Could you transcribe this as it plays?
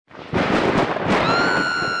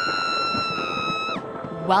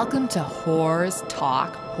Welcome to Whores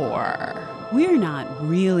Talk Horror. We're not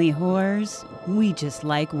really whores. We just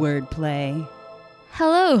like wordplay.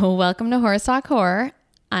 Hello, welcome to Whores Talk Horror.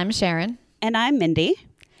 I'm Sharon. And I'm Mindy.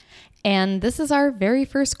 And this is our very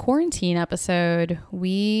first quarantine episode.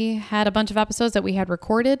 We had a bunch of episodes that we had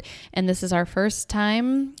recorded, and this is our first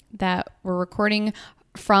time that we're recording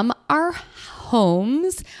from our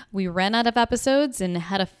homes. We ran out of episodes and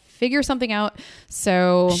had to figure something out.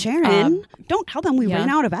 So Sharon, don't tell them we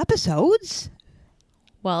ran out of episodes.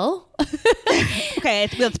 Well, okay,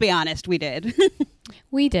 let's be honest. We did.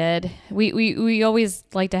 We did. We always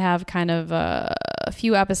like to have kind of a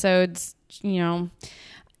few episodes, you know,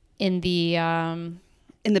 in the bank.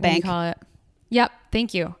 What do you call it? Yep.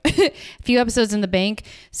 Thank you. A few episodes in the bank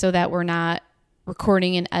so that we're not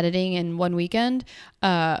recording and editing in one weekend.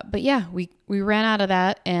 But yeah, we ran out of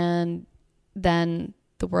that, and then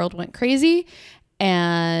the world went crazy,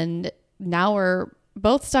 and now we're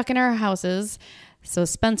both stuck in our houses. So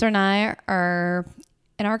Spencer and I are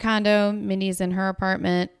in our condo. Mindy's in her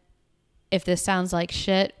apartment. If this sounds like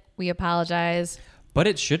shit, we apologize. But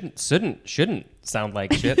it shouldn't sound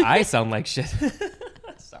like shit. I sound like shit.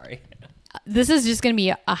 Sorry. This is just going to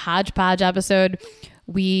be a hodgepodge episode.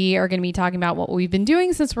 We are going to be talking about what we've been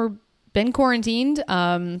doing since we've been quarantined,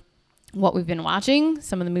 what we've been watching,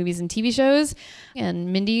 some of the movies and TV shows.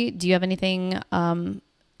 And Mindy, do you have anything,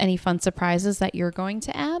 any fun surprises that you're going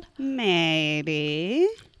to add? Maybe.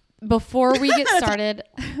 Before we get started,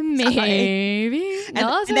 maybe. No,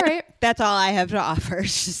 that's all right. That's all I have to offer.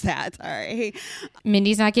 It's just that. Sorry.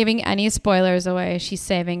 Mindy's not giving any spoilers away. She's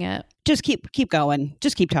saving it. Just keep going.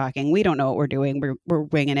 Just keep talking. We don't know what we're doing. We're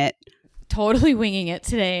winging it. Totally winging it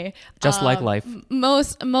today. Just like life.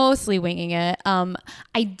 Mostly winging it.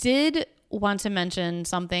 I did want to mention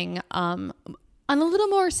something on a little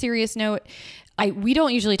more serious note. We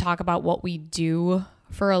don't usually talk about what we do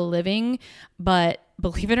for a living, but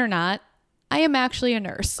believe it or not, I am actually a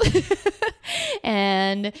nurse.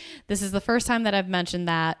 And this is the first time that I've mentioned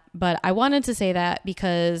that, but I wanted to say that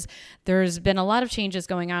because there's been a lot of changes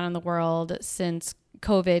going on in the world since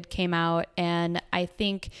COVID came out, and I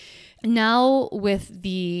think now with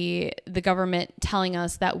the government telling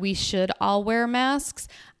us that we should all wear masks,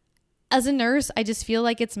 as a nurse, I just feel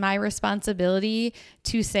like it's my responsibility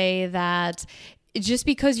to say that just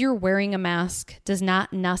because you're wearing a mask does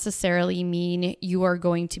not necessarily mean you are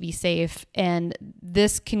going to be safe. And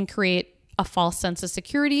this can create a false sense of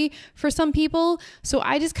security for some people. So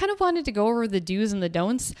I just kind of wanted to go over the do's and the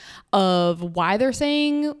don'ts of why they're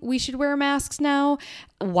saying we should wear masks now,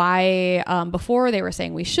 why before they were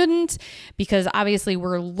saying we shouldn't, because obviously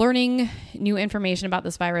we're learning new information about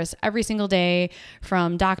this virus every single day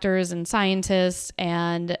from doctors and scientists,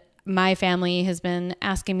 and my family has been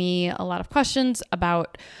asking me a lot of questions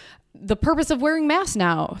about the purpose of wearing masks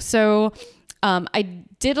now. So I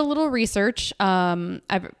did a little research.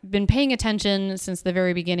 I've been paying attention since the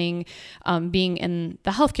very beginning, being in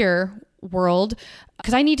the healthcare world,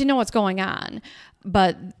 because I need to know what's going on.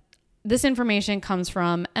 But this information comes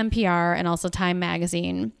from NPR and also Time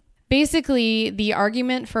Magazine. Basically, the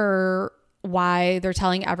argument for why they're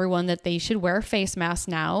telling everyone that they should wear face masks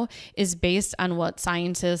now is based on what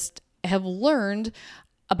scientists have learned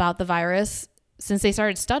about the virus since they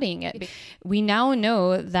started studying it. We now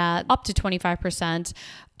know that up to 25%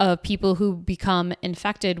 of people who become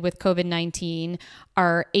infected with COVID-19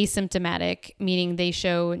 are asymptomatic, meaning they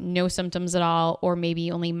show no symptoms at all or maybe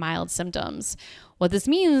only mild symptoms. What this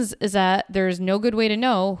means is that there's no good way to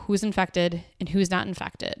know who's infected and who's not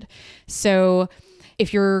infected. So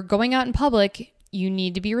if you're going out in public, you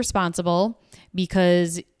need to be responsible,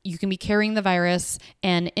 because you can be carrying the virus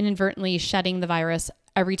and inadvertently shedding the virus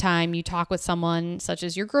every time you talk with someone, such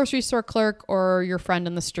as your grocery store clerk or your friend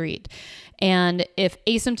on the street. And if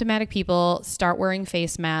asymptomatic people start wearing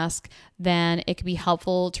face masks, then it can be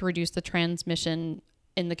helpful to reduce the transmission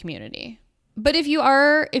in the community. But if you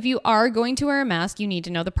are going to wear a mask, you need to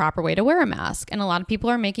know the proper way to wear a mask. And a lot of people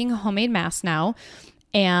are making homemade masks now,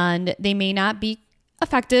 and they may not be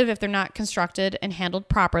effective if they're not constructed and handled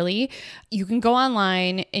properly. You can go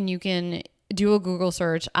online and you can do a Google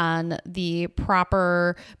search on the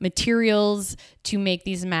proper materials to make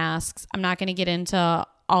these masks. I'm not going to get into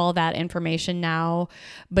all that information now,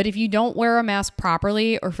 but if you don't wear a mask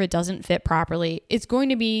properly, or if it doesn't fit properly, it's going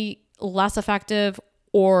to be less effective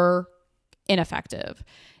or ineffective.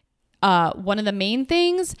 One of the main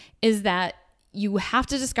things is that you have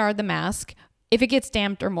to discard the mask if it gets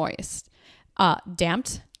damp or moist.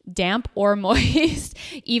 Damp or moist,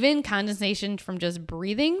 even condensation from just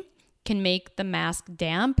breathing can make the mask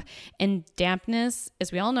damp, and dampness,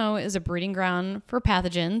 as we all know, is a breeding ground for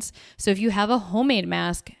pathogens. So if you have a homemade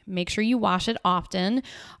mask, make sure you wash it often.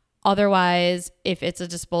 Otherwise, if it's a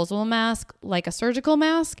disposable mask, like a surgical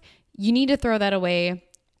mask, you need to throw that away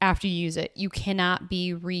after you use it. You cannot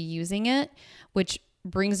be reusing it, which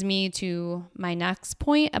brings me to my next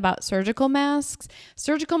point about surgical masks.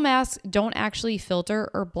 Surgical masks don't actually filter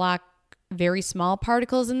or block very small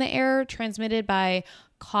particles in the air transmitted by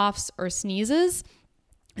coughs or sneezes.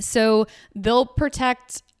 So they'll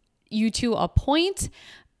protect you to a point,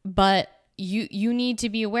 but you need to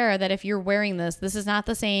be aware that if you're wearing this is not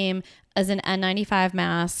the same as an N95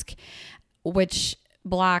 mask, which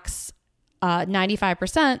blocks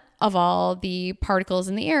 95% of all the particles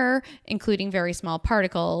in the air, including very small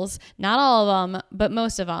particles. Not all of them, but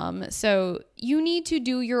most of them. So you need to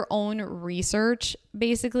do your own research,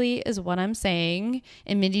 basically, is what I'm saying.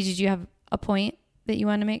 And Mindy, did you have a point that you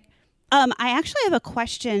want to make? I actually have a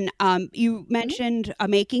question. You mentioned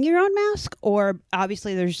making your own mask, or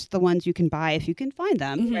obviously there's the ones you can buy if you can find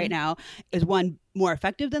them right now. Is one more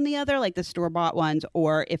effective than the other, like the store-bought ones?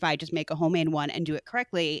 Or if I just make a homemade one and do it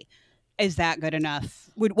correctly, is that good enough?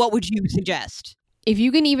 What would you suggest? If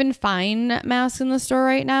you can even find masks in the store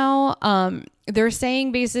right now, they're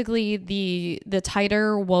saying basically the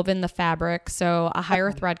tighter woven the fabric, so a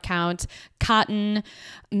higher thread count, cotton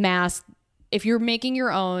mask. If you're making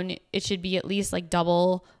your own, it should be at least like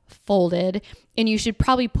double folded, and you should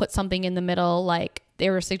probably put something in the middle, like they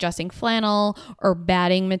were suggesting flannel or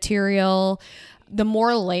batting material. The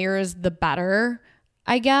more layers, the better,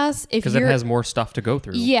 I guess. Because it has more stuff to go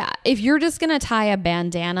through. Yeah. If you're just going to tie a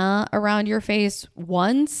bandana around your face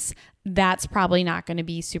once, that's probably not going to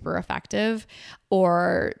be super effective.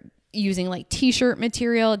 Or using like t-shirt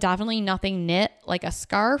material, definitely nothing knit, like a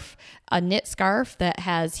knit scarf that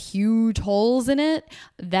has huge holes in it.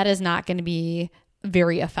 That is not going to be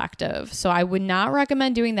very effective. So I would not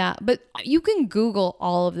recommend doing that, but you can Google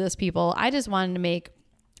all of this, people. I just wanted to make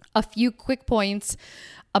a few quick points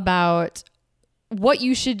about what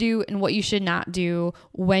you should do and what you should not do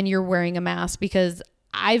when you're wearing a mask, because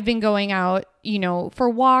I've been going out, for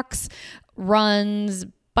walks, runs,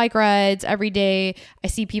 bike rides every day. I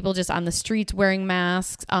see people just on the streets wearing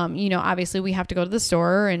masks. Obviously we have to go to the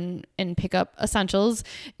store and pick up essentials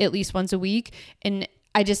at least once a week. And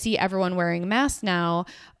I just see everyone wearing masks now,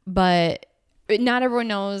 but not everyone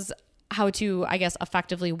knows how to, I guess,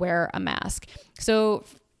 effectively wear a mask. So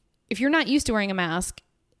if you're not used to wearing a mask,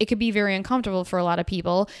 it could be very uncomfortable for a lot of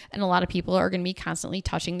people, and a lot of people are going to be constantly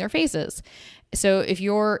touching their faces. So if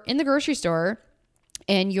you're in the grocery store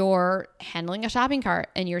and you're handling a shopping cart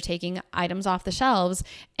and you're taking items off the shelves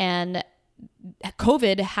and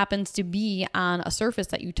COVID happens to be on a surface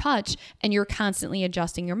that you touch and you're constantly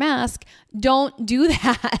adjusting your mask, don't do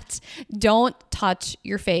that. Don't touch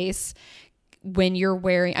your face when you're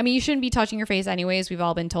wearing, you shouldn't be touching your face anyways. We've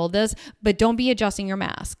all been told this, but don't be adjusting your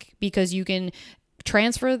mask, because you can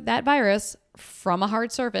transfer that virus from a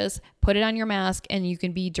hard surface, put it on your mask, and you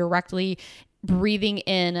can be directly breathing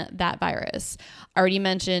in that virus. I already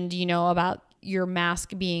mentioned, about your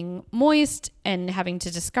mask being moist and having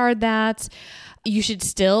to discard that. You should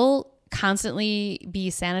still constantly be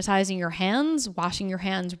sanitizing your hands, washing your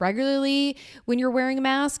hands regularly when you're wearing a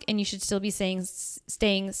mask, and you should still be staying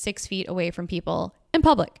 6 feet away from people in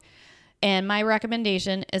public. And my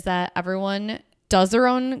recommendation is that everyone does their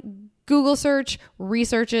own Google search,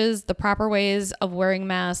 researches the proper ways of wearing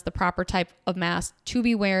masks, the proper type of mask to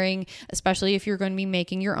be wearing, especially if you're going to be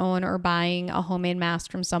making your own or buying a homemade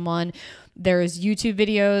mask from someone. There's YouTube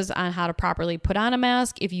videos on how to properly put on a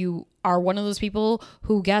mask. If you are one of those people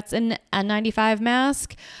who gets an N95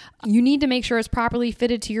 mask, you need to make sure it's properly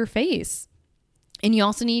fitted to your face. And you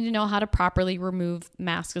also need to know how to properly remove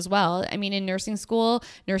masks as well. In nursing school,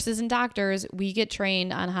 nurses and doctors, we get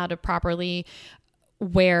trained on how to properly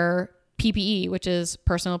wear PPE, which is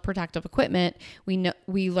personal protective equipment.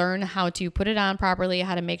 We learn how to put it on properly,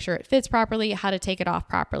 how to make sure it fits properly, how to take it off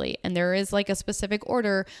properly. And there is like a specific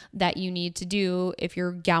order that you need to do if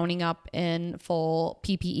you're gowning up in full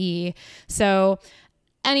PPE. So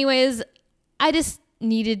anyways, I just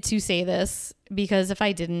needed to say this, because if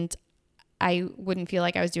I didn't, I wouldn't feel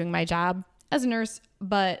like I was doing my job as a nurse.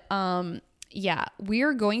 But yeah, we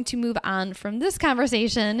are going to move on from this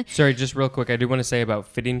conversation. Sorry, just real quick. I do want to say about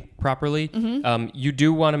fitting properly. You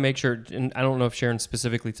do want to make sure, and I don't know if Sharon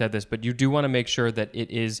specifically said this, but you do want to make sure that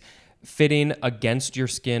it is fitting against your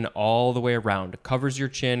skin all the way around. It covers your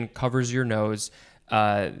chin, covers your nose.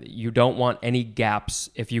 You don't want any gaps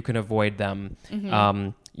if you can avoid them.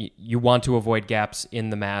 You want to avoid gaps in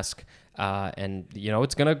the mask, and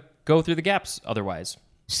it's going to go through the gaps otherwise.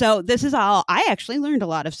 So this is all, I actually learned a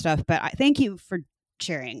lot of stuff, but I thank you for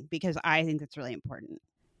sharing because I think that's really important.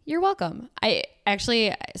 You're welcome. I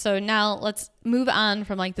actually, so now let's move on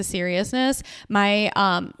from like the seriousness.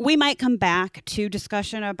 We might come back to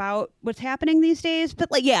discussion about what's happening these days, but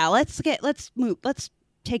like, yeah, let's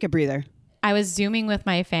take a breather. I was Zooming with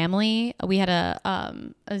my family. We had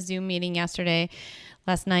a Zoom meeting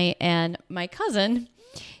last night, and my cousin,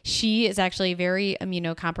 she is actually very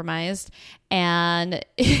immunocompromised, and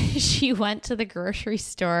she went to the grocery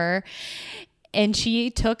store and she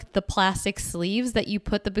took the plastic sleeves that you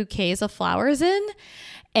put the bouquets of flowers in,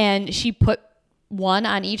 and she put one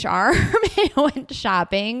on each arm and went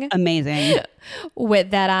shopping. Amazing.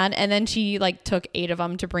 With that on. And then she like took 8 of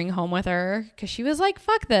them to bring home with her because she was like,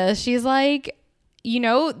 fuck this. She's like,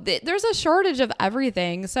 there's a shortage of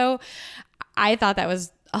everything. So I thought that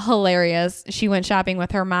was hilarious. She went shopping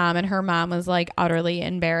with her mom, and her mom was like utterly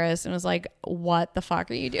embarrassed and was like, what the fuck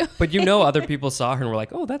are you doing? But other people saw her and were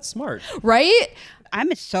like, oh, that's smart. Right?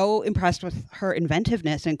 I'm so impressed with her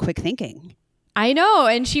inventiveness and quick thinking. I know.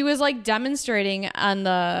 And she was like demonstrating on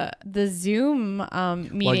the Zoom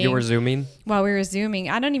meeting. While you were Zooming? While we were Zooming.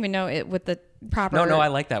 I don't even know it with the proper. No, I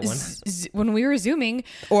like that one. When we were Zooming.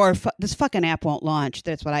 Or this fucking app won't launch.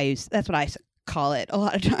 That's what I use. That's what I call it a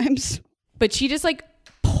lot of times. But she just like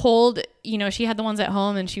pulled, she had the ones at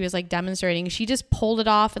home and she was like demonstrating. She just pulled it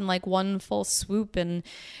off in like one full swoop, and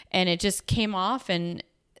it just came off and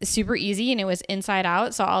super easy, and it was inside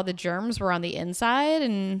out. So all the germs were on the inside,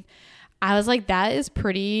 and I was like, that is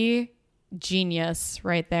pretty genius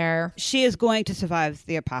right there. She is going to survive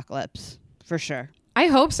the apocalypse for sure. I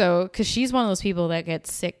hope so, because she's one of those people that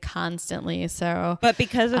gets sick constantly. So, but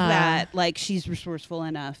because of that, like, she's resourceful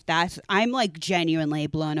enough. I'm like genuinely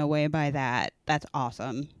blown away by that. That's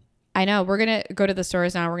awesome. I know. We're going to go to the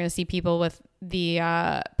stores now. We're going to see people with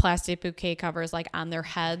the plastic bouquet covers like on their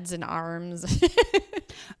heads and arms.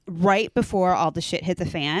 Right before all the shit hit the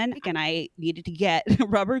fan, and I needed to get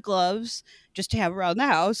rubber gloves just to have around the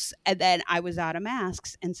house. And then I was out of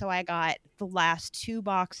masks. And so I got the last 2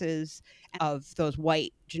 boxes of those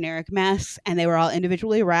white generic masks, and they were all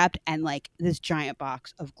individually wrapped, and like this giant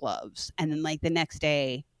box of gloves. And then like the next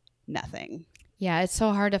day, nothing. Yeah, it's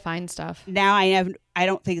so hard to find stuff. Now I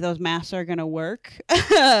don't think those masks are going to work,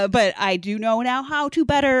 but I do know now how to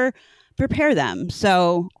better prepare them.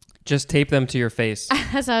 So just tape them to your face.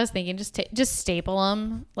 That's what I was thinking. Just staple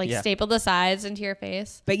them, staple the sides into your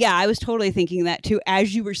face. But yeah, I was totally thinking that too.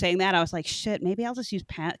 As you were saying that, I was like, shit, maybe I'll just use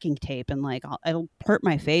packing tape and like it'll hurt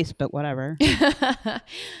my face, but whatever.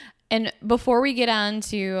 And before we get on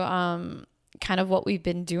to kind of what we've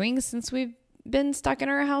been doing since we've been stuck in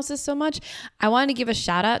our houses so much, I wanted to give a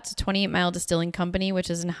shout out to 28 Mile Distilling Company,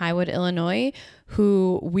 which is in Highwood, Illinois,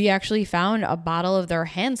 who we actually found a bottle of their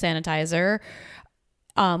hand sanitizer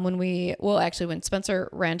when Spencer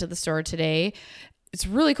ran to the store today. It's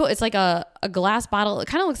really cool. It's like a glass bottle. It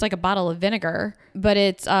kind of looks like a bottle of vinegar, but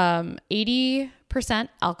it's 80%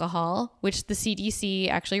 alcohol, which the CDC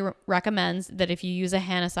actually recommends that if you use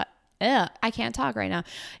a I can't talk right now.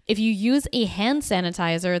 If you use a hand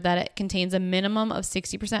sanitizer, that it contains a minimum of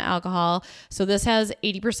 60% alcohol. So this has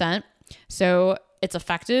 80%. So it's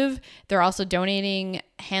effective. They're also donating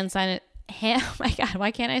oh my God, why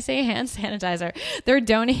can't I say hand sanitizer? They're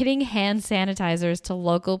donating hand sanitizers to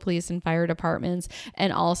local police and fire departments,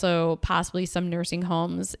 and also possibly some nursing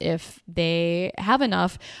homes if they have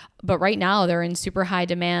enough. But right now they're in super high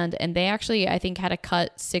demand, and they actually, I think, had to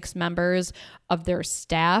cut 6 members of their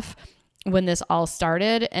staff when this all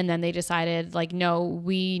started. And then they decided like, no,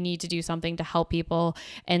 we need to do something to help people.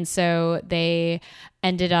 And so they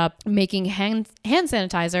ended up making hand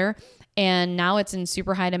sanitizer, and now it's in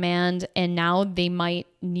super high demand, and now they might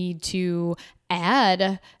need to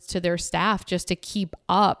add to their staff just to keep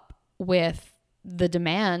up with the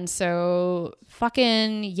demand. So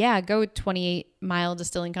fucking yeah, go 28 Mile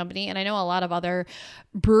Distilling Company. And I know a lot of other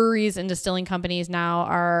breweries and distilling companies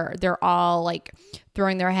now they're all like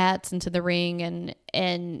throwing their hats into the ring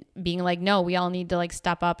and being like, no, we all need to like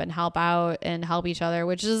step up and help out and help each other,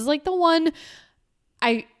 which is like the one,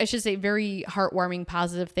 I should say, very heartwarming,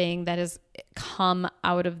 positive thing that has come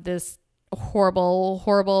out of this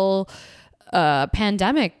horrible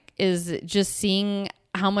pandemic, is just seeing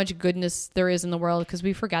how much goodness there is in the world, because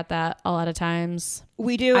we forget that a lot of times.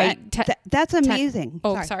 We do. That's amazing.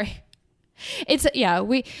 Sorry. It's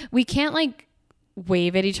we can't like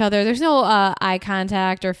wave at each other. There's no eye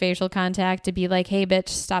contact or facial contact to be like, hey bitch,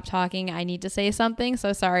 stop talking, I need to say something.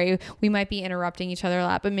 So sorry, we might be interrupting each other a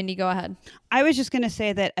lot, but Mindy, go ahead. I was just going to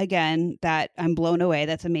say that again, that I'm blown away.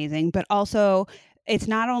 That's amazing. But also, it's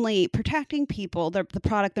not only protecting people, the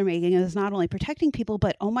product they're making is not only protecting people,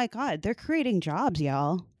 but oh my God, they're creating jobs,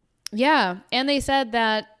 y'all. Yeah. And they said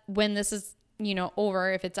that when this is,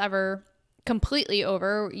 over, if it's ever completely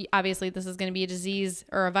over, obviously this is going to be a disease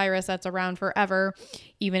or a virus that's around forever,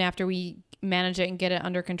 even after we manage it and get it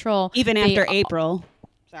under control. Even after April.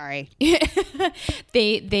 Sorry.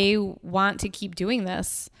 They want to keep doing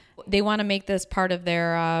this. They want to make this part of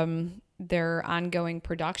their ongoing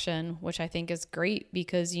production, which I think is great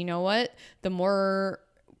because you know what? The more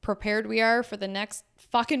prepared we are for the next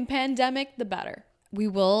fucking pandemic, the better. We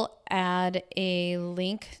will add a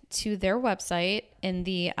link to their website in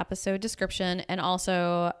the episode description. And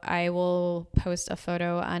also I will post a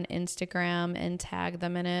photo on Instagram and tag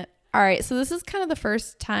them in it. All right. So this is kind of the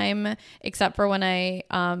first time, except for when I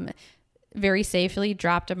very safely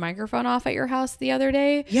dropped a microphone off at your house the other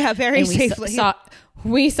day. Yeah, very safely.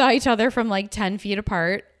 We saw each other from like 10 feet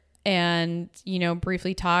apart and,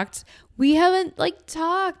 briefly talked. We haven't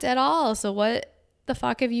talked at all. So what the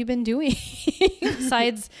fuck have you been doing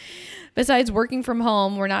besides working from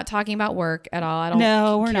home? We're not talking about work at all. I don't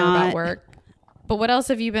care about work. But what else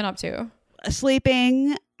have you been up to?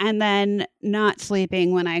 Sleeping and then not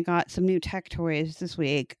sleeping when I got some new tech toys this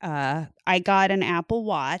week. I got an Apple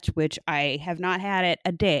Watch, which I have not had it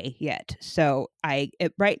a day yet. So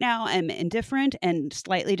right now I'm indifferent and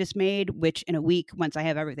slightly dismayed, which in a week, once I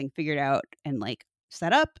have everything figured out and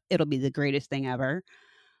set up, it'll be the greatest thing ever.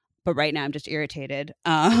 But right now I'm just irritated.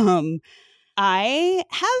 I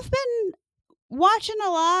have been watching a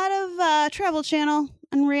lot of Travel Channel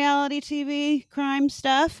and reality TV crime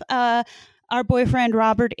stuff. Our boyfriend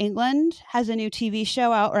Robert Englund has a new TV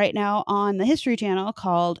show out right now on the History Channel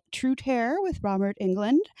called True Terror with Robert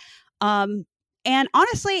Englund. And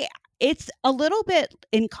honestly, it's a little bit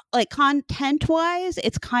content wise,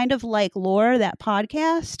 it's kind of like Lore, that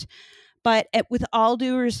podcast. But with all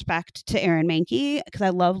due respect to Aaron Mahnke, because I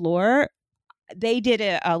love Lore, they did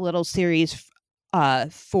a little series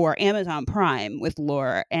for Amazon Prime with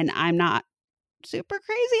Lore, and I'm not super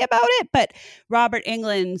crazy about it. But Robert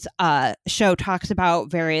Englund's show talks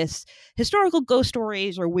about various historical ghost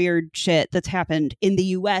stories or weird shit that's happened in the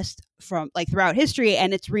U.S. from throughout history,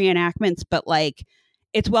 and it's reenactments, but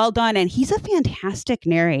it's well done, and he's a fantastic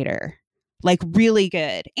narrator. Really good.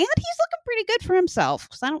 And he's looking pretty good for himself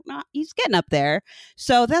because I don't know, he's getting up there.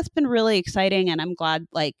 So that's been really exciting. And I'm glad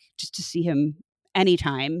just to see him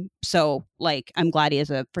anytime. So I'm glad he has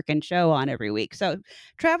a freaking show on every week. So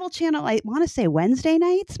Travel Channel, I want to say Wednesday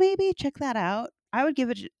nights, maybe check that out. I would give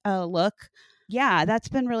it a look. Yeah, that's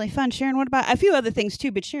been really fun. Sharon, what about a few other things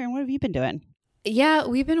too? But Sharon, what have you been doing? Yeah,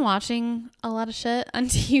 we've been watching a lot of shit on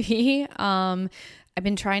TV. I've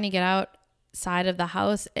been trying to get outside of the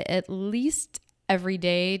house at least every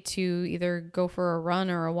day to either go for a run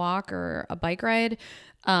or a walk or a bike ride.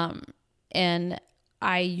 And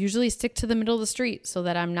I usually stick to the middle of the street so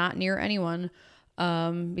that I'm not near anyone,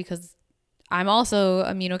 because I'm also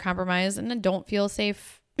immunocompromised and I don't feel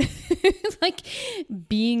safe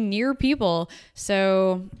being near people.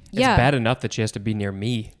 So yeah. It's bad enough that she has to be near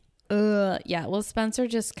me. Yeah. Well, Spencer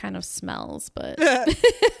just kind of smells, but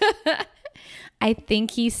I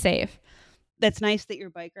think he's safe. That's nice that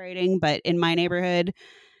you're bike riding, but in my neighborhood,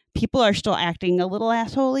 people are still acting a little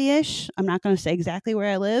asshole-ish. I'm not going to say exactly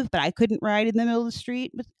where I live, but I couldn't ride in the middle of the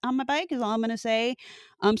street on my bike is all I'm going to say.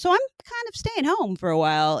 So I'm kind of staying home for a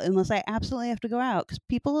while unless I absolutely have to go out because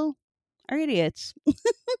people are idiots.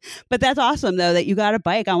 But that's awesome, though, that you got a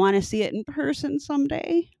bike. I want to see it in person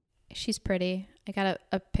someday. She's pretty. I got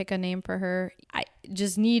to pick a name for her. I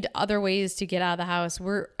just need other ways to get out of the house.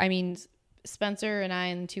 Spencer and I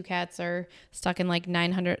and the two cats are stuck in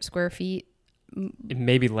 900 square feet.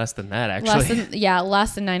 Maybe less than that, actually.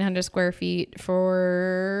 Less than 900 square feet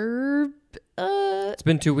for it's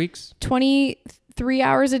been 2 weeks. 23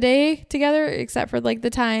 hours a day together, except for the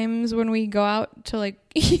times when we go out to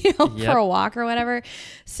for a walk or whatever.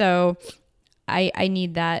 So I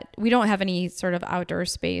need that. We don't have any sort of outdoor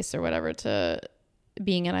space or whatever to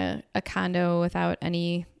being in a condo without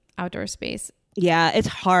any outdoor space. Yeah, it's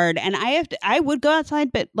hard. And I would go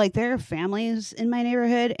outside, but there are families in my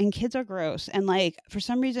neighborhood and kids are gross. And for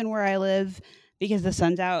some reason where I live, because the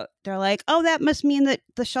sun's out, they're like, oh, that must mean that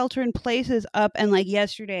the shelter in place is up. And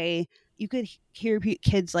yesterday you could hear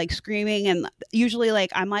kids screaming. And usually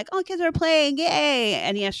I'm like, oh, kids are playing. Yay.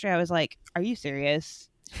 And yesterday I was like, are you serious?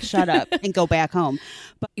 Shut up and go back home.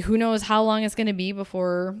 But who knows how long it's going to be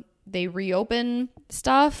before they reopen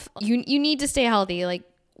stuff. You need to stay healthy.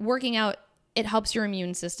 Working out, it helps your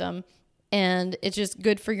immune system. And it's just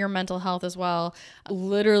good for your mental health as well.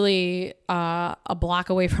 Literally a block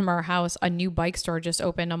away from our house, a new bike store just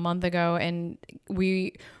opened a month ago. And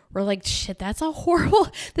we were like, shit, this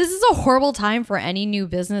is a horrible time for any new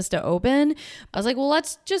business to open. I was like, well,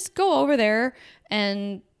 let's just go over there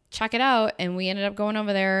and check it out. And we ended up going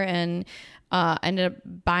over there and ended up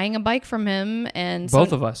buying a bike from him. And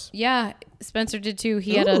Both of us. Yeah, Spencer did too.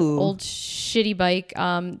 He had an old shitty bike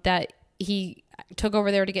that he took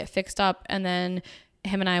over there to get fixed up, and then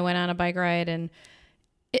him and I went on a bike ride, and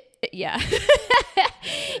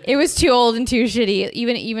it was too old and too shitty.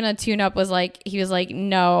 Even a tune-up was like, he was like,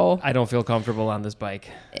 no, I don't feel comfortable on this bike.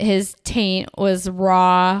 His taint was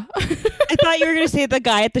raw. I thought you were going to say the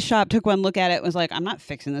guy at the shop took one look at it and was like, I'm not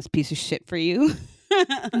fixing this piece of shit for you.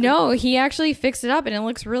 No, he actually fixed it up, and it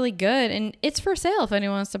looks really good, and it's for sale if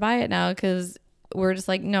anyone wants to buy it now, because we're just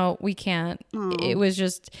like, no, we can't. Aww. It was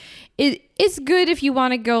just, it's good if you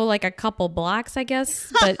want to go like a couple blocks, I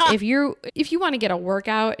guess. But if you want to get a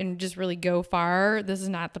workout and just really go far, this is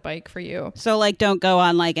not the bike for you. So like, don't go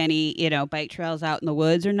on like any, bike trails out in the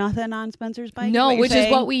woods or nothing on Spencer's bike? No, which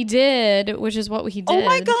is what we did. Oh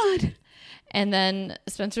my God. And then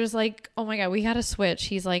Spencer's like, oh my God, we got to switch.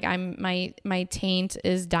 He's like, my taint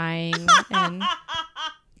is dying. And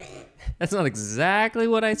That's not exactly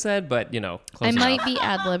what I said, but close I enough. might be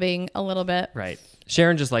ad-libbing a little bit. Right.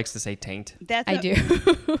 Sharon just likes to say taint. I do.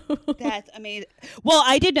 That's amazing. Well,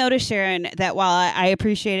 I did notice, Sharon, that while I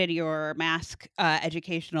appreciated your mask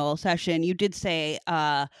educational session, you did say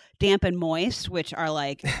damp and moist, which are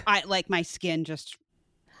like, my skin just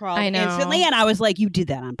crawled instantly. And I was like, you did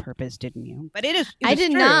that on purpose, didn't you? But I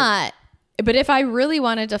did not. But if I really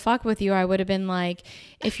wanted to fuck with you, I would have been like,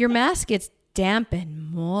 if your mask gets damp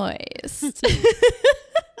and moist.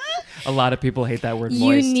 A lot of people hate that word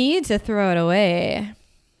moist. You need to throw it away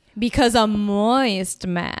because a moist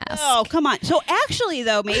mask. Oh, come on. So actually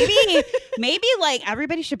though, maybe like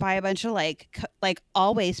everybody should buy a bunch of like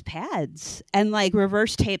always pads and like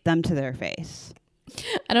reverse tape them to their face.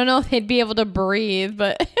 I don't know if they'd be able to breathe,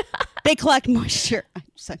 but they collect moisture.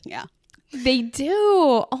 So, yeah. They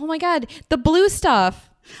do. Oh my God. The blue stuff.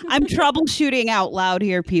 I'm troubleshooting out loud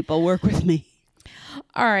here, people. Work with me.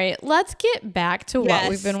 All right, let's get back to what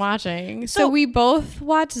we've been watching. So we both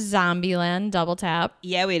watched Zombieland Double Tap.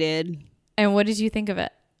 Yeah, we did. And what did you think of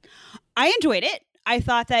it? I enjoyed it. I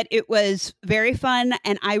thought that it was very fun,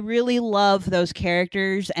 and I really love those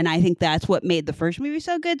characters, and I think that's what made the first movie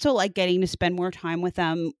so good. So, like, getting to spend more time with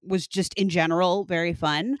them was just, in general, very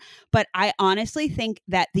fun. But I honestly think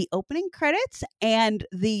that the opening credits and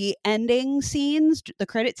the ending scenes, the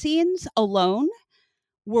credit scenes alone,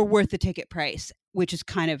 were worth the ticket price, which is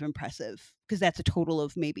kind of impressive, because that's a total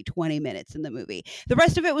of maybe 20 minutes in the movie. The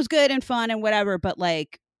rest of it was good and fun and whatever, but,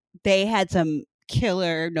 like, they had some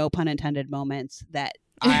killer, no pun intended, moments that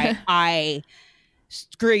I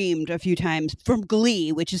screamed a few times from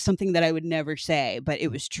glee, which is something that I would never say, but it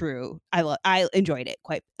was true. I enjoyed it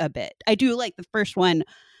quite a bit. I do like the first one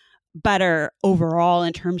better overall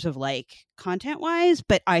in terms of like content wise,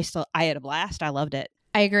 but I had a blast. I loved it.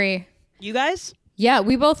 I agree. You guys? Yeah,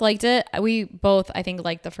 we both liked it. We both, I think,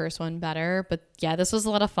 liked the first one better. But yeah, this was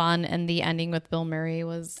a lot of fun. And the ending with Bill Murray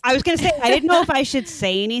was... I was going to say, I didn't know if I should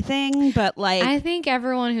say anything, but like... I think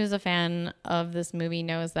everyone who's a fan of this movie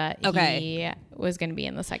knows that he was going to be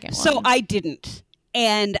in the second one. So I didn't.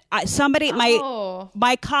 And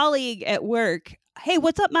my colleague at work, hey,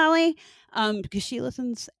 what's up, Molly? Because she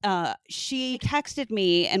listens, she texted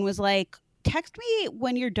me and was like, text me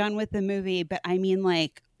when you're done with the movie, but I mean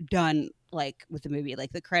like done like with the movie,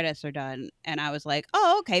 like the credits are done. And I was like,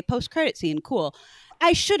 oh, okay, post-credit scene, cool.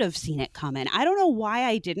 I should have seen it coming. I don't know why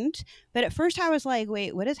I didn't, but at first I was like,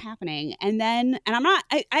 wait, what is happening? And then, and I feel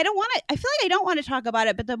like I don't want to talk about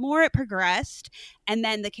it, but the more it progressed and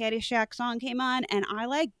then the Caddyshack song came on and I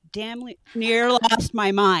like damn near lost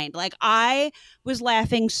my mind. Like I was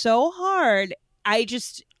laughing so hard.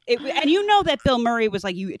 And you know that Bill Murray was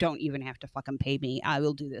like, you don't even have to fucking pay me. I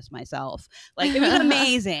will do this myself. Like it was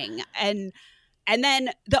amazing. And then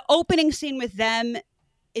the opening scene with them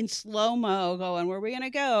in slow-mo going, where are we going to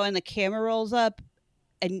go? And the camera rolls up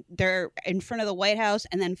and they're in front of the White House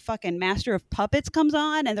and then fucking Master of Puppets comes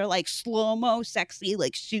on and they're like slow-mo sexy,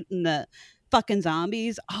 like shooting the fucking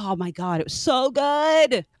zombies. Oh my God. It was so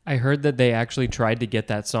good. I heard that they actually tried to get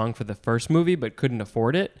that song for the first movie, but couldn't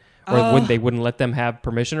afford it. Or they wouldn't let them have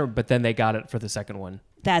permission, but then they got it for the second one.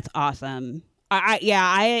 That's awesome.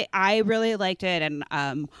 I really liked it, and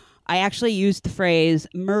I actually used the phrase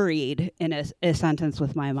 "murrayed" in a sentence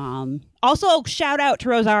with my mom. Also, shout out to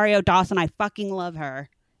Rosario Dawson. I fucking love her.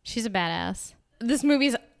 She's a badass. This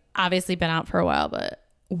movie's obviously been out for a while, but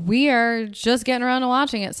we are just getting around to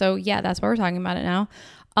watching it. So yeah, that's why we're talking about it now.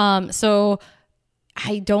 So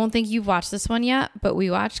I don't think you've watched this one yet, but we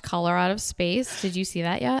watched Color Out of Space. Did you see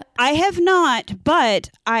that yet? I have not, but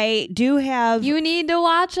I do have. You need to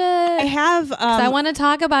watch it. I have. I want to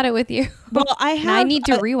talk about it with you. Well, I have. And I need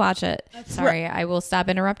to rewatch it. Sorry, I will stop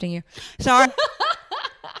interrupting you. Sorry.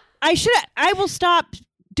 I will stop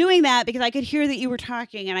doing that because I could hear that you were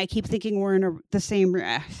talking, and I keep thinking we're in the same.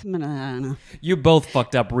 I don't know. You both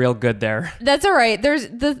fucked up real good there. That's all right.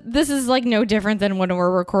 This is like no different than when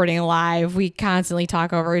we're recording live. We constantly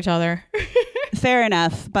talk over each other. Fair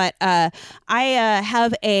enough, but I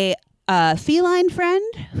have a feline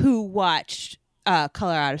friend who watched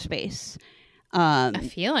Color Out of Space. A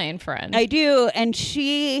feline friend. I do, and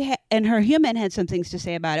she and her human had some things to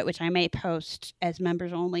say about it, which I may post as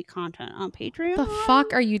members only content on Patreon. The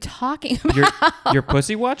fuck are you talking about? Your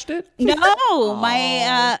pussy watched it? No,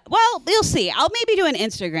 my well, you'll see. I'll maybe do an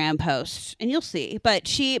Instagram post, and you'll see. But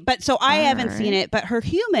so I haven't seen it. But her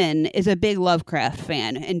human is a big Lovecraft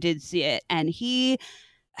fan and did see it, and he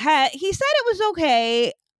said it was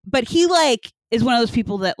okay, but he is one of those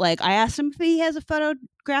people that I asked him if he has a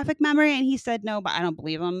photographic memory, and he said no, but I don't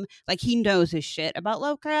believe him. He knows his shit about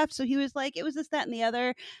Lovecraft, so he was like, it was this, that, and the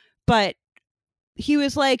other. But he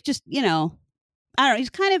was just, I don't know. He's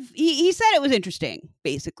kind of, he said it was interesting,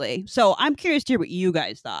 basically. So I'm curious to hear what you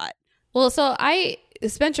guys thought. Well, so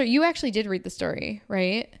Spencer, you actually did read the story,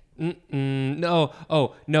 right? No.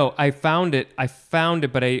 Oh, no. I found it,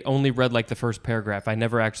 but I only read the first paragraph. I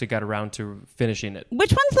never actually got around to finishing it.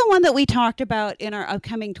 Which one's the one that we talked about in our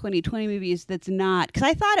upcoming 2020 movies that's not? Because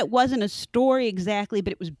I thought it wasn't a story exactly,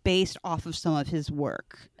 but it was based off of some of his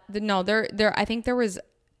work. No, I think there was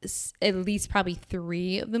at least probably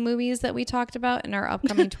 3 of the movies that we talked about in our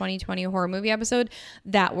upcoming 2020 horror movie episode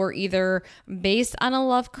that were either based on a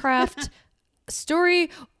Lovecraft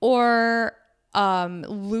story or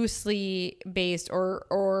loosely based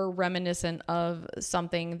or reminiscent of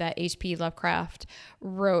something that H.P. Lovecraft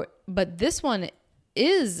wrote. But this one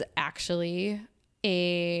is actually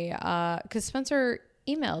because Spencer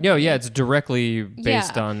emailed me. Yeah, it's directly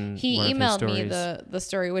based on he one emailed of his me stories. the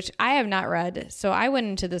story, which I have not read. So I went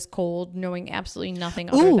into this cold knowing absolutely nothing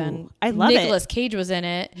other than I love Nicolas Cage was in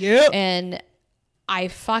it. Yep. And I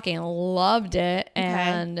fucking loved it.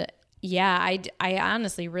 And yeah, I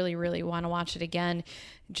honestly really, really want to watch it again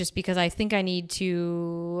just because I think I need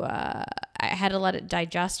to, I had to let it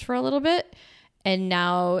digest for a little bit. And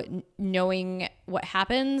now knowing what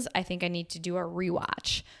happens, I think I need to do a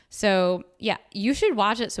rewatch. So yeah, you should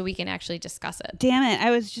watch it so we can actually discuss it. Damn it. I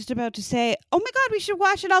was just about to say, oh my God, we should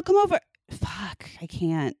watch it. I'll come over. Fuck, I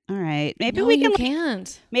can't. All right. Maybe we can. You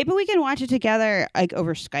can't. Maybe we can watch it together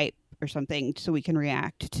over Skype or something so we can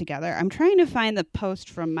react together. I'm trying to find the post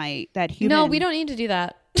from that human. No, we don't need to do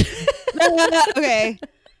that. Okay.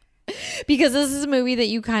 Because this is a movie that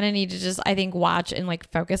you kind of need to just, I think, watch and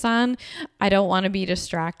focus on. I don't want to be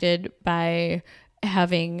distracted by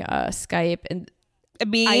having Skype and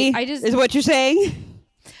me. I just is what you're saying.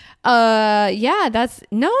 Yeah, that's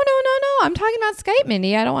no. I'm talking about Skype,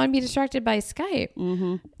 Mindy. I don't want to be distracted by Skype.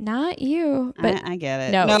 Mm-hmm. Not you, but I get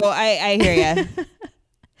it. No, I hear you.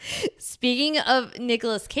 Speaking of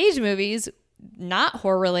Nicolas Cage movies, not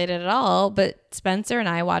horror related at all, but Spencer and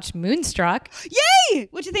I watched Moonstruck. Yay!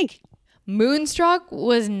 What'd you think? Moonstruck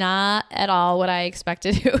was not at all what I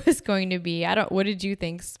expected it was going to be. What did you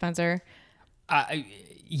think, Spencer?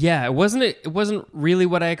 Yeah, it wasn't really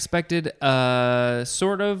what I expected.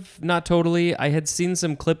 Sort of, not totally. I had seen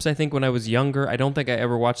some clips, I think, when I was younger. I don't think I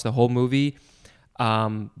ever watched the whole movie.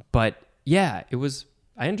 But yeah,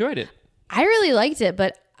 I enjoyed it. I really liked it,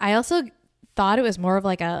 but I also thought it was more of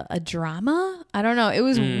a drama. I don't know. It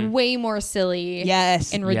was way more silly.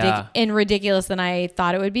 Yes. And ridiculous than I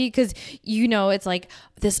thought it would be. Because, it's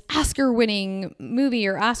this Oscar-winning movie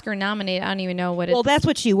or Oscar-nominated. I don't even know what it is. Well, that's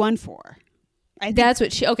what she won for. That's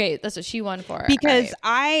what she won for. Because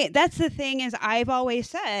right. That's the thing is I've always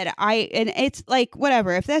said, and it's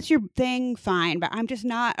whatever, if that's your thing, fine, but I'm just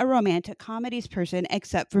not a romantic comedies person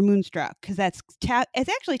except for Moonstruck, because it's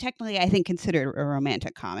actually technically, I think, considered a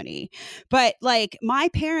romantic comedy. But my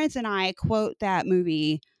parents and I quote that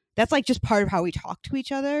movie. That's just part of how we talk to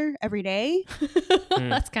each other every day.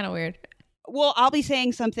 That's kind of weird. Well, I'll be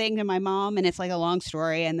saying something to my mom and it's a long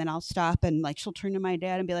story, and then I'll stop and she'll turn to my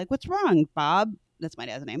dad and be like, "What's wrong, Bob?" That's my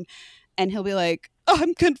dad's name. And he'll be like, "Oh,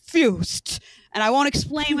 I'm confused." And I won't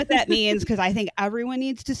explain what that means because I think everyone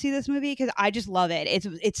needs to see this movie because I just love it.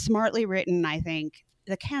 It's smartly written. I think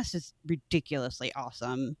the cast is ridiculously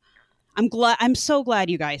awesome. I'm so glad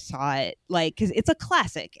you guys saw it. Because it's a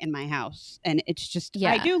classic in my house, and it's just,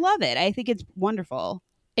 I do love it. I think it's wonderful.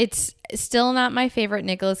 It's still not my favorite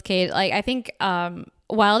Nicolas Cage. Like, I think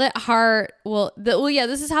Wild at Heart.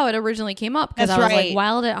 This is how it originally came up, because I was like,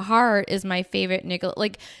 Wild at Heart is my favorite Nicolas.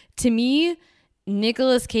 Like, to me,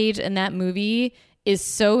 Nicolas Cage in that movie is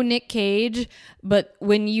so Nick Cage, but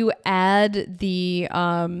when you add the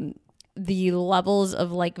levels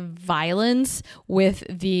of like violence with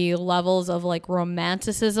the levels of like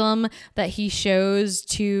romanticism that he shows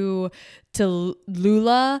to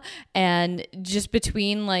Lula, and just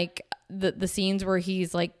between like the scenes where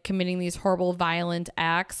he's like committing these horrible violent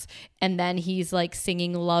acts and then he's like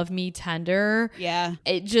singing Love Me Tender. Yeah.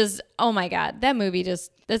 It just, oh my God, that movie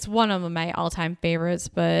that's one of my all-time favorites,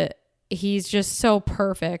 but he's just so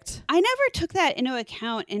perfect. I never took that into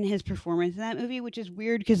account in his performance in that movie, which is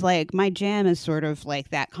weird because like my jam is sort of like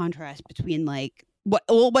that contrast between like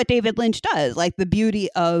what David Lynch does, like the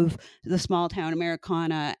beauty of the small town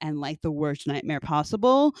Americana and like the worst nightmare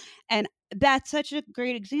possible. And that's such a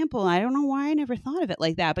great example. I don't know why I never thought of it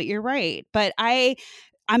like that, but you're right. But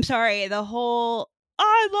I'm sorry, the whole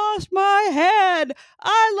I lost my head,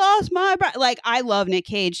 I lost my like, I love Nick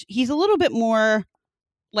Cage. He's a little bit more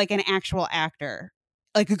like an actual actor,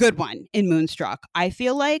 like a good one in Moonstruck. I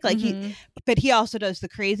feel like but he also does the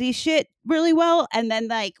crazy shit really well. And then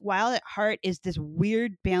like Wild at Heart is this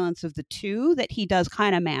weird balance of the two that he does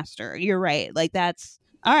kind of master. You're right. Like that's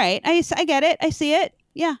all right. I get it. I see it.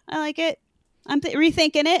 Yeah, I like it. I'm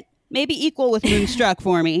rethinking it. Maybe equal with Moonstruck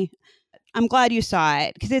for me. I'm glad you saw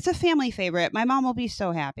it because it's a family favorite. My mom will be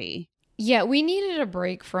so happy. Yeah, we needed a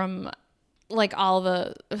break from like all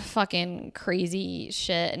the fucking crazy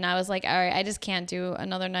shit, and I was like, all right, I just can't do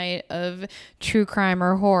another night of true crime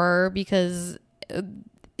or horror because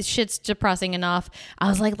shit's depressing enough. I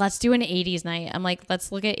was like, let's do an 80s night. I'm like,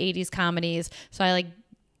 let's look at 80s comedies. So I like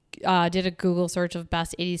did a Google search of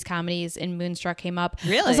best 80s comedies and Moonstruck came up.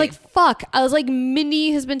 Really? I was like, fuck. I was like,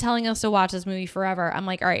 Mindy has been telling us to watch this movie forever. I'm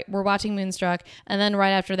like, all right, we're watching Moonstruck. And then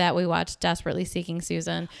right after that, we watched Desperately Seeking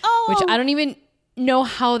Susan, which I don't even know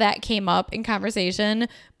how that came up in conversation,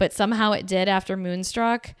 but somehow it did after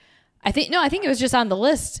Moonstruck. I think it was just on the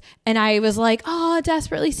list, and I was like, oh,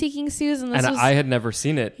 Desperately Seeking Susan. I had never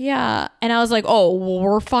seen it. Yeah, and I was like, oh, well,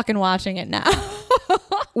 we're fucking watching it now.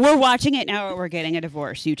 We're watching it now, or we're getting a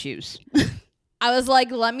divorce. You choose. I was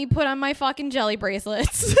like, let me put on my fucking jelly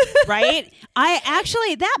bracelets. Right?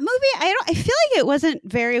 That movie, I feel like it wasn't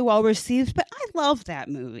very well received, but I love that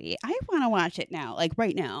movie. I want to watch it now, like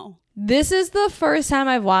right now. This is the first time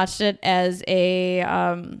I've watched it as a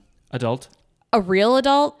adult. A real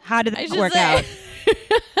adult. How did that work out?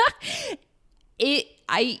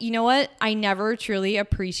 You know what? I never truly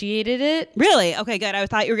appreciated it. Really? Okay, good. I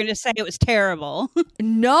thought you were going to say it was terrible.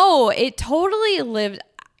 No, it totally lived.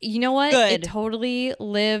 You know what? Good. It totally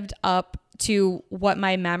lived up to what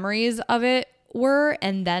my memories of it were,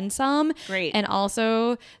 and then some. Great. And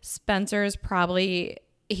also, Spencer's probably.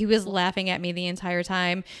 He was laughing at me the entire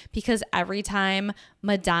time because every time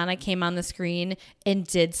Madonna came on the screen and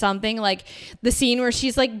did something, like the scene where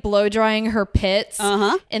she's like blow drying her pits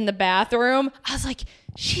in the bathroom, I was like,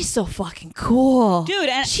 she's so fucking cool. Dude,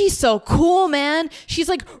 and she's so cool, man. She's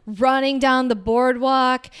like running down the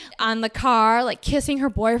boardwalk on the car, like kissing her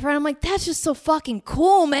boyfriend. I'm like, that's just so fucking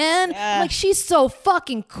cool, man. Yeah. I'm like, she's so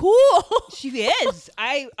fucking cool. She is.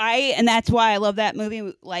 And that's why I love that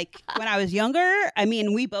movie. Like when I was younger, I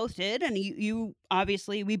mean, we both did. And you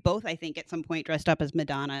obviously, we both, I think at some point dressed up as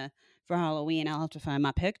Madonna for Halloween. I'll have to find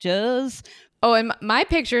my pictures. Oh, and my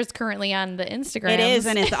picture is currently on the Instagram. It is,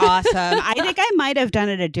 and it's awesome. I think I might have done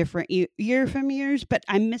it a different year from yours, but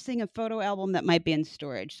I'm missing a photo album that might be in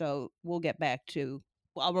storage. So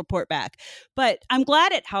I'll report back. But I'm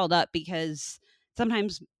glad it held up because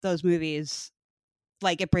sometimes those movies,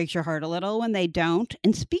 like it breaks your heart a little when they don't.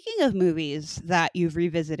 And speaking of movies that you've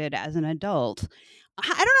revisited as an adult, I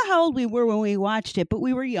don't know how old we were when we watched it, but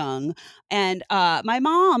we were young. And my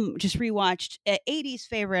mom just rewatched an 80s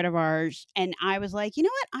favorite of ours. And I was like, you know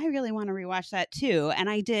what? I really want to rewatch that too. And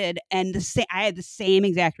I did. And I had the same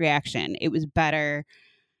exact reaction. It was better.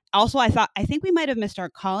 Also, I think we might have missed our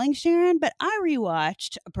calling, Sharon, but I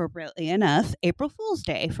rewatched, appropriately enough, April Fool's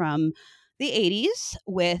Day from the 80s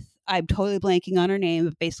with, I'm totally blanking on her name,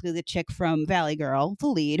 but basically the chick from Valley Girl, the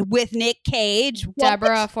lead, with Nick Cage.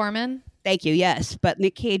 Deborah Foreman. Thank you. Yes. But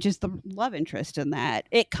Nick Cage is the love interest in that.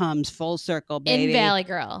 It comes full circle, baby. In Valley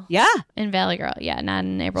Girl. Yeah. In Valley Girl. Yeah. Not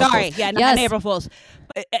in April Fool's. Sorry. Yeah. Not in April Fool's.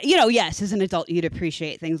 Yes, as an adult, you'd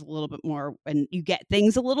appreciate things a little bit more and you get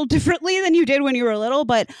things a little differently than you did when you were little.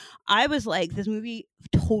 But I was like, this movie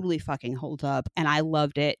totally fucking holds up. And I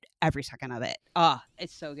loved it every second of it. Oh,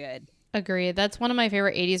 it's so good. Agreed. That's one of my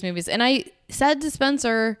favorite 80s movies. And I said to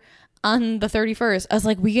Spencer on the 31st. I was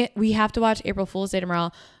like, we have to watch April Fool's Day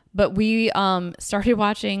tomorrow. But we started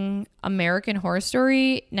watching American Horror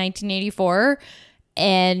Story 1984,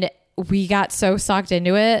 and we got so sucked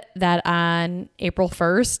into it that on April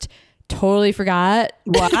 1st, totally forgot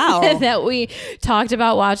Wow. that we talked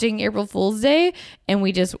about watching April Fool's Day, and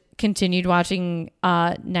we just continued watching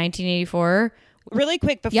 1984. Really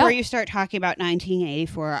quick before Yep. you start talking about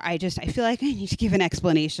 1984, I feel like I need to give an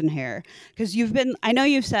explanation here, because I know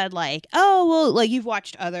you've said like, oh well, like you've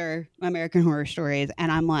watched other American Horror Stories,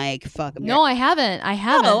 and I'm like, fuck. No, I haven't. I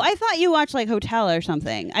haven't. Oh, I thought you watched like Hotel or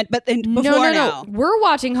something. But then before no. now. We're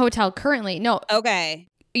watching Hotel currently. No, Okay.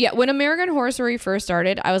 yeah, when American Horror Story first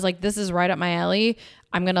started, I was like, this is right up my alley.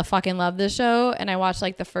 I'm going to fucking love this show. And I watched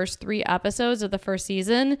like the first 3 episodes of the first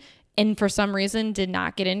season, and for some reason did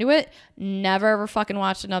not get into it. Never ever fucking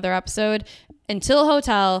watched another episode until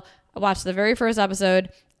Hotel. I watched the very first episode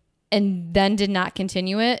and then did not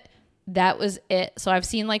continue it. That was it. So I've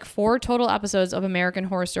seen like 4 total episodes of American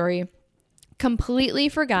Horror Story. Completely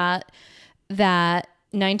forgot that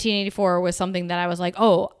 1984 was something that I was like,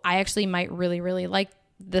 oh, I actually might really, really like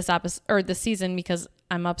this episode or this season because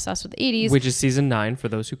I'm obsessed with the 80s. Which is season 9 for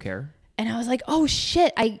those who care. And I was like, oh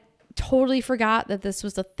shit, I totally forgot that this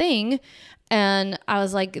was a thing. And I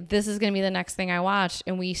was like, this is going to be the next thing I watch.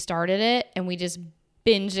 And we started it and we just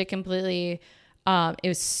binged it completely. It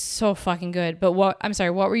was so fucking good. But what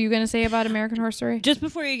were you going to say about American Horror Story? Just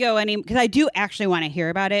before you go because I do actually want to hear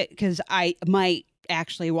about it, because I might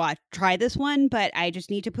actually try this one, but I just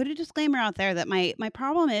need to put a disclaimer out there that my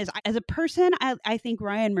problem is, as a person, I think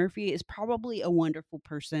Ryan Murphy is probably a wonderful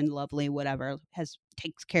person, lovely, whatever,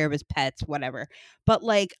 takes care of his pets, whatever. But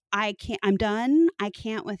like, I'm done. I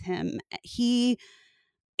can't with him.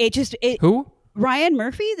 Who? Ryan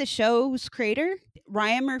Murphy, the show's creator.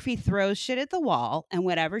 Ryan Murphy throws shit at the wall, and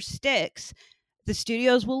whatever sticks, the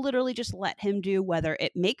studios will literally just let him do, whether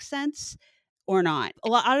it makes sense or not. A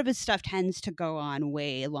lot of his stuff tends to go on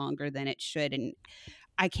way longer than it should, and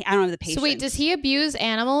I don't have the patience. So wait, does he abuse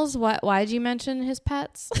animals? Why did you mention his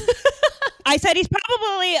pets? I said he's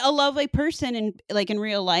probably a lovely person, and like in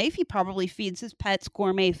real life, he probably feeds his pets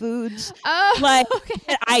gourmet foods. Oh, Like,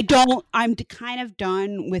 okay. I'm kind of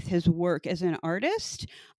done with his work as an artist.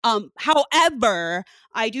 However,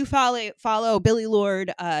 I do follow Billy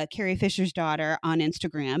Lord, Carrie Fisher's daughter, on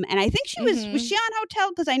Instagram, and I think she was she on Hotel,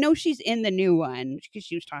 because I know she's in the new one because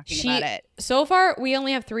she was talking about it. So far, we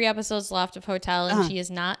only have 3 episodes left of Hotel, and she is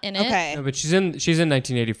not in it. Okay, No, but she's in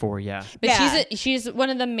 1984, yeah. But Yeah. she's one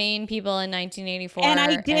of the main people in 1984. and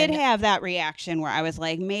I did have that reaction where I was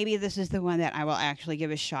like, maybe this is the one that I will actually give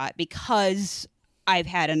a shot, because I've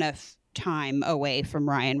had enough time away from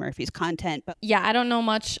Ryan Murphy's content. But Yeah, I don't know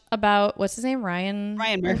much about, what's his name? Ryan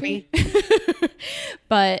Murphy.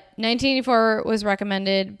 But 1984 was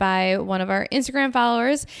recommended by one of our Instagram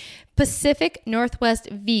followers, Pacific Northwest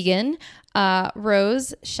Vegan.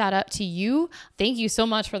 Rose, shout out to you. Thank you so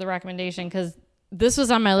much for the recommendation, because this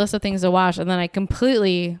was on my list of things to watch, and then I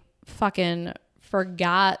completely fucking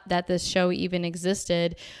forgot that this show even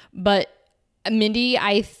existed. But Mindy,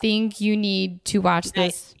 I think you need to watch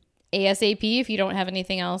this ASAP if you don't have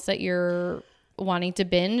anything else that you're wanting to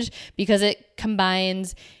binge, because it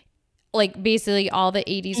combines like basically all the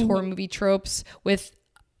 80s horror movie tropes with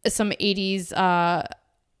some 80s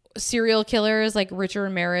serial killers like Richard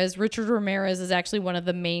Ramirez. Richard Ramirez is actually one of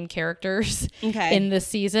the main characters in this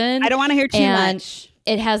season. I don't want to hear too much.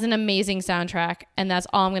 It has an amazing soundtrack, and that's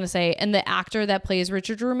all I'm going to say. And the actor that plays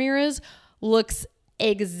Richard Ramirez looks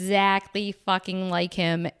exactly fucking like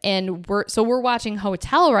him. And we're watching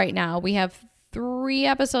Hotel right now. We have 3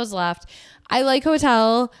 episodes left. I like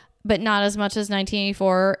Hotel, but not as much as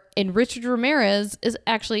 1984. And Richard Ramirez is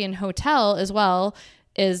actually in Hotel as well,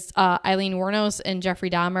 is Eileen Wuornos and Jeffrey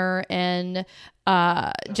Dahmer and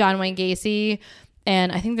John Wayne Gacy.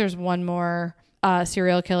 And I think there's one more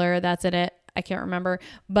serial killer that's in it. I can't remember,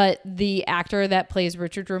 but the actor that plays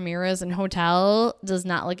Richard Ramirez in Hotel does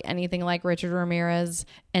not look anything like Richard Ramirez,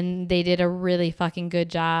 and they did a really fucking good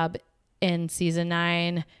job in season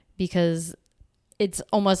 9, because it's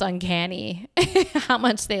almost uncanny how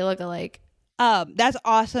much they look alike. That's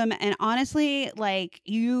awesome. And honestly, like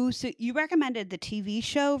you recommended the TV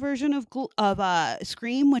show version of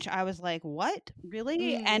Scream, which I was like, what,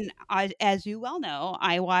 really? And as you well know,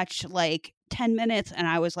 I watched like 10 minutes and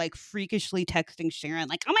I was like freakishly texting Sharon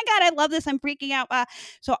like, oh my God, I love this, I'm freaking out.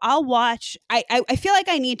 So I'll watch. I feel like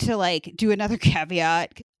I need to like do another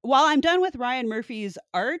caveat. While I'm done with Ryan Murphy's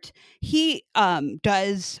art, he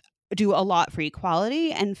does do a lot for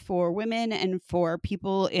equality and for women and for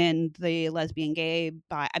people in the lesbian, gay,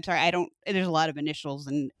 bi. I'm sorry, I don't. There's a lot of initials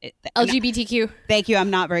and LGBTQ. Thank you. I'm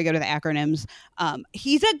not very good with acronyms.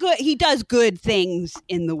 He does good things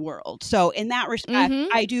in the world. So in that respect,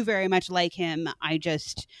 I do very much like him.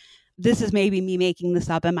 This is maybe me making this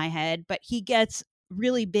up in my head, but he gets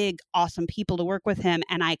really big, awesome people to work with him.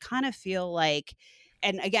 And I kind of feel like,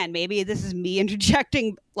 and again, maybe this is me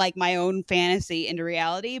interjecting like my own fantasy into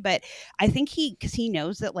reality, but I think because he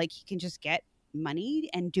knows that like he can just get money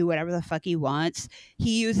and do whatever the fuck he wants,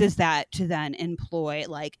 he uses that to then employ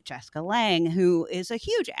like Jessica Lange, who is a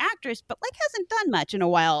huge actress, but like hasn't done much in a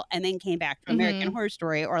while, and then came back to American Horror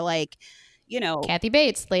Story, or like, Kathy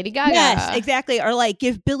Bates, Lady Gaga. Yes, exactly. Or like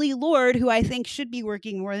give Billie Lourd, who I think should be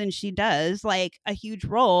working more than she does, like a huge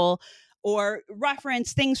role, or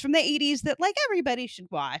reference things from the 80s that like everybody should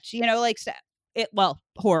watch, like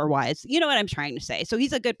horror wise, you know what I'm trying to say. So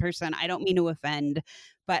he's a good person. I don't mean to offend,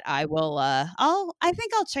 but I will, I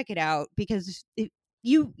think I'll check it out because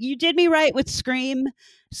you did me right with Scream.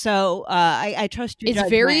 So I trust your It's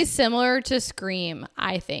judgment. very similar to Scream,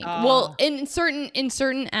 I think. Well, in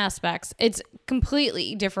certain aspects, it's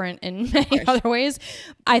completely different in many other ways.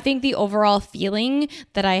 I think the overall feeling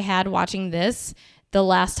that I had watching this, the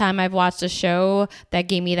last time I've watched a show that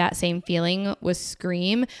gave me that same feeling was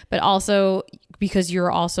Scream, but also because you're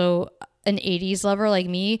also an 80s lover like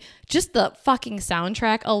me, just the fucking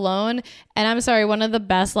soundtrack alone. And I'm sorry, one of the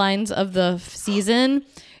best lines of the season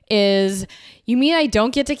is, "You mean I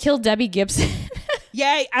don't get to kill Debbie Gibson?"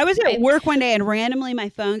 Yeah, I was at work one day and randomly my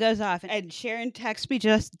phone goes off and Sharon texts me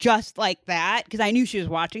just like that because I knew she was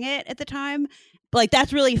watching it at the time. Like,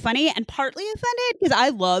 that's really funny and partly offended because I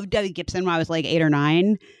loved Debbie Gibson when I was like 8 or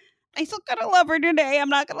 9. I still kind of love her today. I'm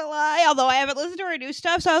not going to lie, although I haven't listened to her new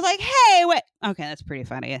stuff. So I was like, hey, wait. Okay, that's pretty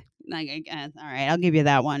funny. Like, all right, I'll give you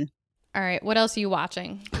that one. All right, what else are you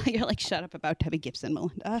watching? You're like, shut up about Debbie Gibson,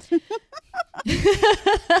 Melinda.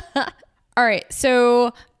 All right,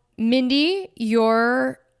 so Mindy,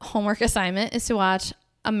 your homework assignment is to watch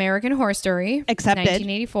American Horror Story. Accepted.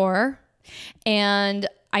 1984. And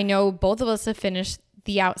I know both of us have finished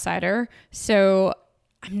The Outsider, so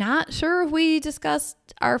I'm not sure if we discussed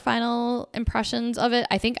our final impressions of it.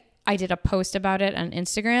 I think I did a post about it on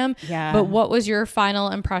Instagram. Yeah. But what was your final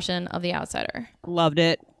impression of The Outsider? Loved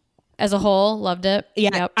it. As a whole, loved it. Yeah,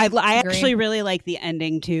 Yep, I agree. actually really like the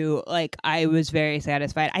ending too. Like, I was very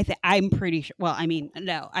satisfied. I'm pretty sure. Well, I mean,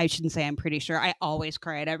 no, I shouldn't say I'm pretty sure. I always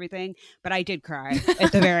cry at everything, but I did cry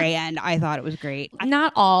at the very end. I thought it was great.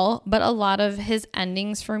 Not all, but a lot of his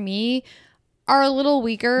endings for me are a little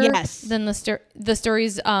weaker than the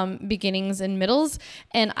story's beginnings and middles,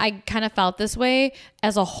 and I kind of felt this way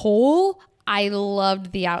as a whole. I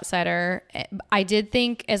loved The Outsider. I did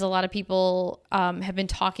think, as a lot of people have been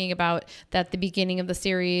talking about, that the beginning of the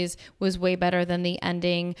series was way better than the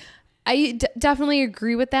ending. I definitely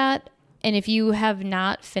agree with that. And if you have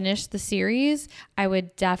not finished the series, I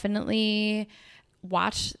would definitely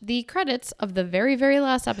watch the credits of the very, very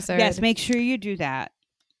last episode. Yes, make sure you do that.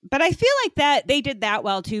 But I feel like that they did that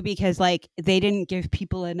well too, because like they didn't give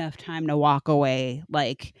people enough time to walk away.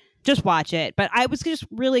 Like, just watch it. But I was just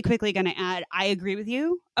really quickly going to add, I agree with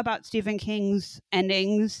you about Stephen King's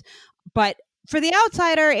endings, but for The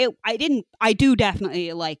Outsider, I do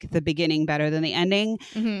definitely like the beginning better than the ending,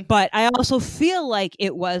 but I also feel like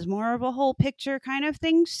it was more of a whole picture kind of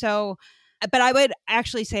thing. So, but I would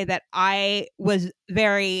actually say that I was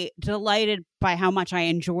very delighted by how much I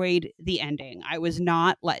enjoyed the ending. I was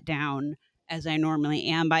not let down as I normally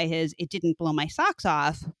am by his. It didn't blow my socks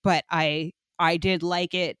off, but I did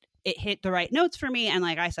like it. It hit the right notes for me. And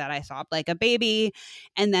like I said, I sobbed like a baby.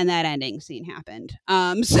 And then that ending scene happened.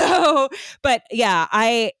 But yeah,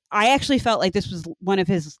 I actually felt like this was one of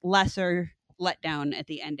his lesser letdown at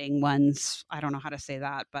the ending ones. I don't know how to say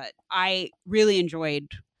that, but I really enjoyed.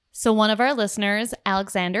 So one of our listeners,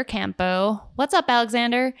 Alexander Campo, what's up,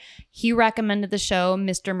 Alexander? He recommended the show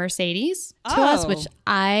Mr. Mercedes to us, which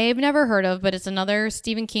I've never heard of, but it's another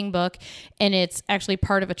Stephen King book, and it's actually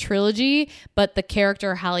part of a trilogy. But the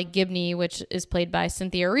character Holly Gibney, which is played by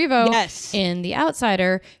Cynthia Erivo in The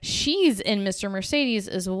Outsider, she's in Mr. Mercedes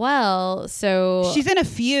as well. So she's in a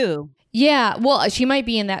few. Yeah, well, she might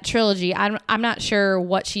be in that trilogy. I'm not sure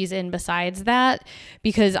what she's in besides that,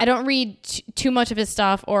 because I don't read too much of his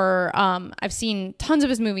stuff, or I've seen tons of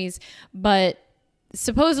his movies, but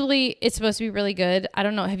supposedly it's supposed to be really good. I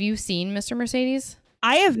don't know. Have you seen Mr. Mercedes?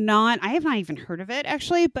 I have not even heard of it,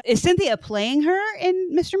 actually. But is Cynthia playing her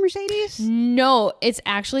in Mr. Mercedes? No, it's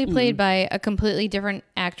actually played by a completely different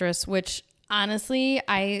actress, which Honestly,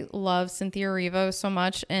 I love Cynthia Erivo so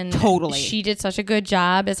much, and Totally. she did such a good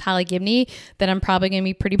job as Holly Gibney that I'm probably going to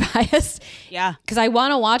be pretty biased. Yeah. Because I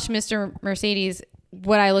want to watch Mr. Mercedes.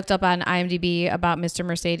 What I looked up on IMDb about Mr.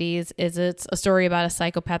 Mercedes is it's a story about a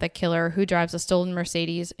psychopathic killer who drives a stolen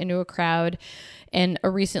Mercedes into a crowd, and a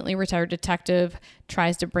recently retired detective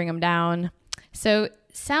tries to bring him down. So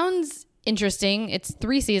sounds interesting. It's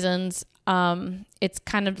 3 seasons. It's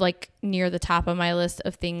kind of like near the top of my list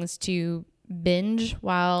of things to binge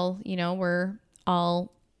while, we're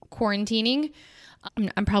all quarantining.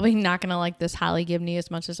 I'm probably not going to like this Holly Gibney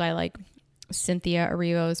as much as I like Cynthia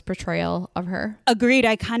Erivo's portrayal of her. Agreed.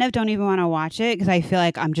 I kind of don't even want to watch it because I feel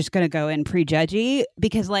like I'm just going to go in prejudgy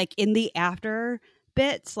because like in the after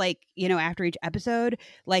bits, like, after each episode,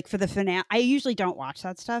 like for the finale, I usually don't watch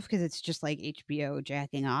that stuff because it's just like HBO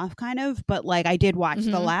jacking off kind of, but like I did watch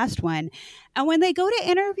the last one, and when they go to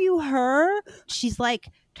interview her, she's like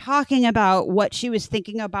talking about what she was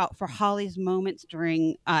thinking about for Holly's moments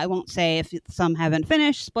during, I won't say if some haven't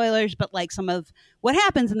finished, spoilers, but like some of what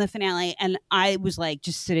happens in the finale, and I was like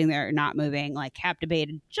just sitting there not moving, like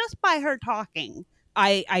captivated just by her talking.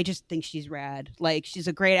 I just think she's rad. Like, she's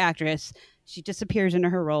a great actress. She disappears into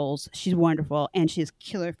her roles. She's wonderful. And she has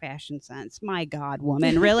killer fashion sense. My God,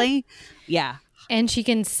 woman. Really? Yeah. And she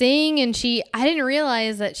can sing. And I didn't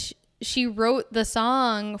realize that she wrote the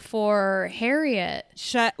song for Harriet.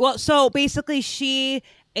 Well, so basically she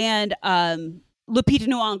and Lupita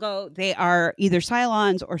Nyong'o, they are either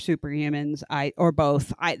Cylons or superhumans, or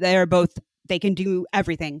both. They're both. They can do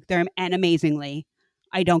everything. And amazingly.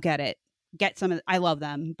 I don't get it. I love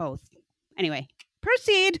them both. Anyway,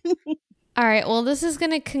 proceed. All right. Well, this is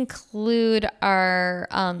going to conclude our,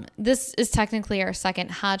 this is technically our second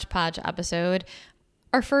Hodgepodge episode,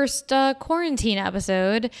 our first quarantine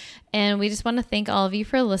episode. And we just want to thank all of you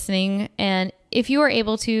for listening. And if you are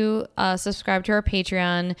able to subscribe to our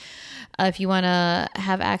Patreon, if you want to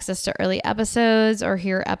have access to early episodes or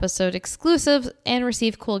hear episode exclusives and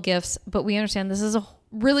receive cool gifts, but we understand this is a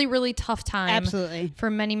really, really tough time. Absolutely. For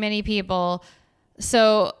many, many people.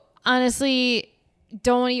 So honestly,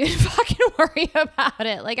 don't even fucking worry about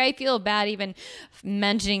it. Like, I feel bad even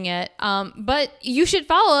mentioning it. But you should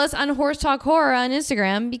follow us on Horse Talk Horror on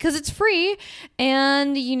Instagram because it's free.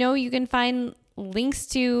 And, you can find links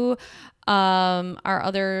to our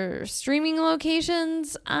other streaming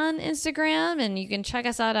locations on Instagram, and you can check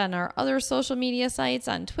us out on our other social media sites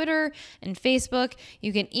on Twitter and Facebook.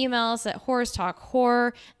 You can email us at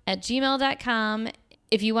horsetalkhorror@gmail.com.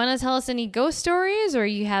 If you want to tell us any ghost stories, or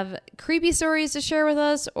you have creepy stories to share with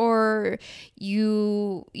us, or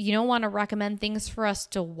you don't want to recommend things for us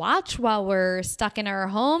to watch while we're stuck in our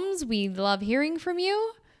homes, we love hearing from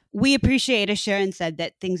you. We appreciate, as Sharon said,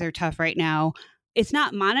 that things are tough right now. It's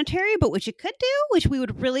not monetary, but what you could do, which we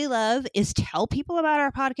would really love, is tell people about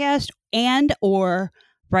our podcast or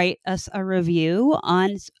write us a review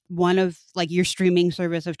on one of like your streaming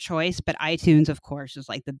service of choice. But iTunes, of course, is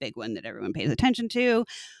like the big one that everyone pays attention to.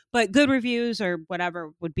 But good reviews or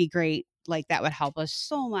whatever would be great. Like, that would help us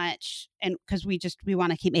so much. And because we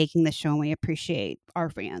want to keep making this show, and we appreciate our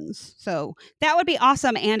fans. So that would be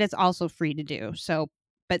awesome. And it's also free to do.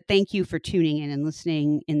 But thank you for tuning in and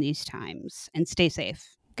listening in these times, and stay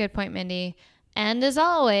safe. Good point, Mindy. And as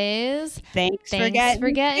always, thanks for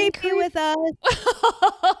getting creepy with us.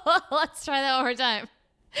 Let's try that one more time.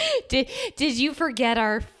 Did you forget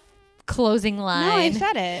our closing line? No, I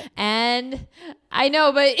said it. And I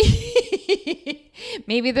know, but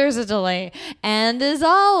maybe there's a delay. And as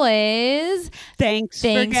always, thanks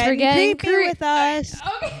for getting creepy with us.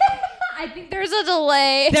 Okay. I think there's a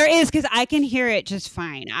delay. There is, because I can hear it just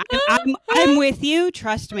fine. I'm with you.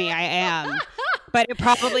 Trust me, I am. But it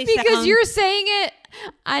probably because you're saying it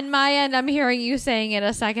on my end. I'm hearing you saying it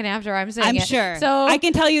a second after I'm saying it. I'm sure. So I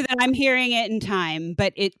can tell you that I'm hearing it in time,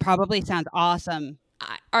 but it probably sounds awesome.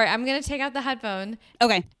 All right, I'm gonna take out the headphone.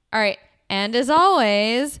 Okay. All right, and as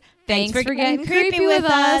always, thanks for getting creepy with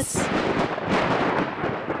us.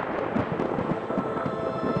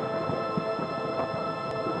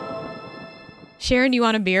 Sharon, you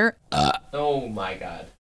want a beer? Oh my God.